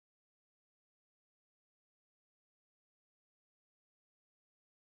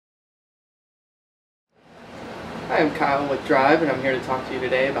Hi, I'm Kyle with Drive, and I'm here to talk to you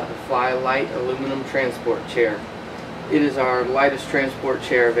today about the Fly-Lite aluminum transport chair. It is our lightest transport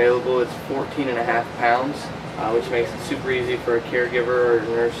chair available. It's 14.5 pounds, which makes it super easy for a caregiver or a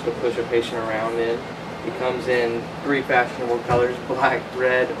nurse to push a patient around in. It comes in 3 fashionable colors: black,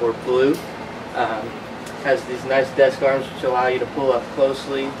 red, or blue. Has these nice desk arms which allow you to pull up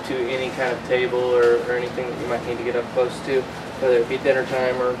closely to any kind of table or anything that you might need to get up close to, whether it be dinner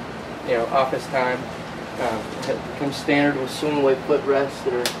time or office time. It comes standard with swing away footrests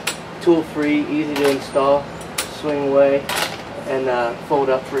that are tool free, easy to install, swing away, and fold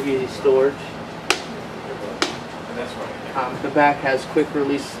up for easy storage. The back has quick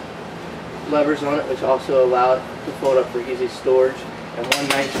release levers on it, which also allow it to fold up for easy storage. And one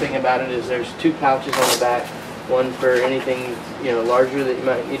nice thing about it is there's 2 pouches on the back, one for anything larger that you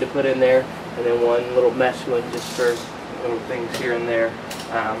might need to put in there, and then one little mesh one just for little things here and there.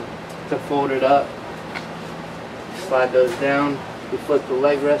 To fold it up, slide those down, you flip the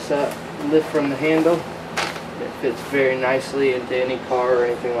leg rests up, lift from the handle. It fits very nicely into any car or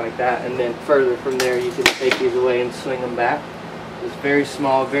anything like that, and then further from there you can take these away and swing them back. It's very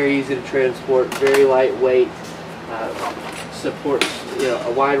small, very easy to transport, very lightweight, supports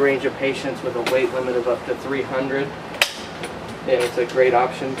a wide range of patients with a weight limit of up to 300. And it's a great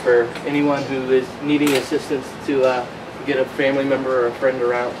option for anyone who is needing assistance to get a family member or a friend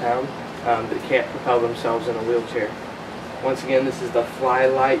around town that can't propel themselves in a wheelchair. Once again, this is the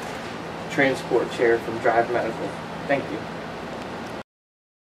Fly-Lite transport chair from Drive Medical. Thank you.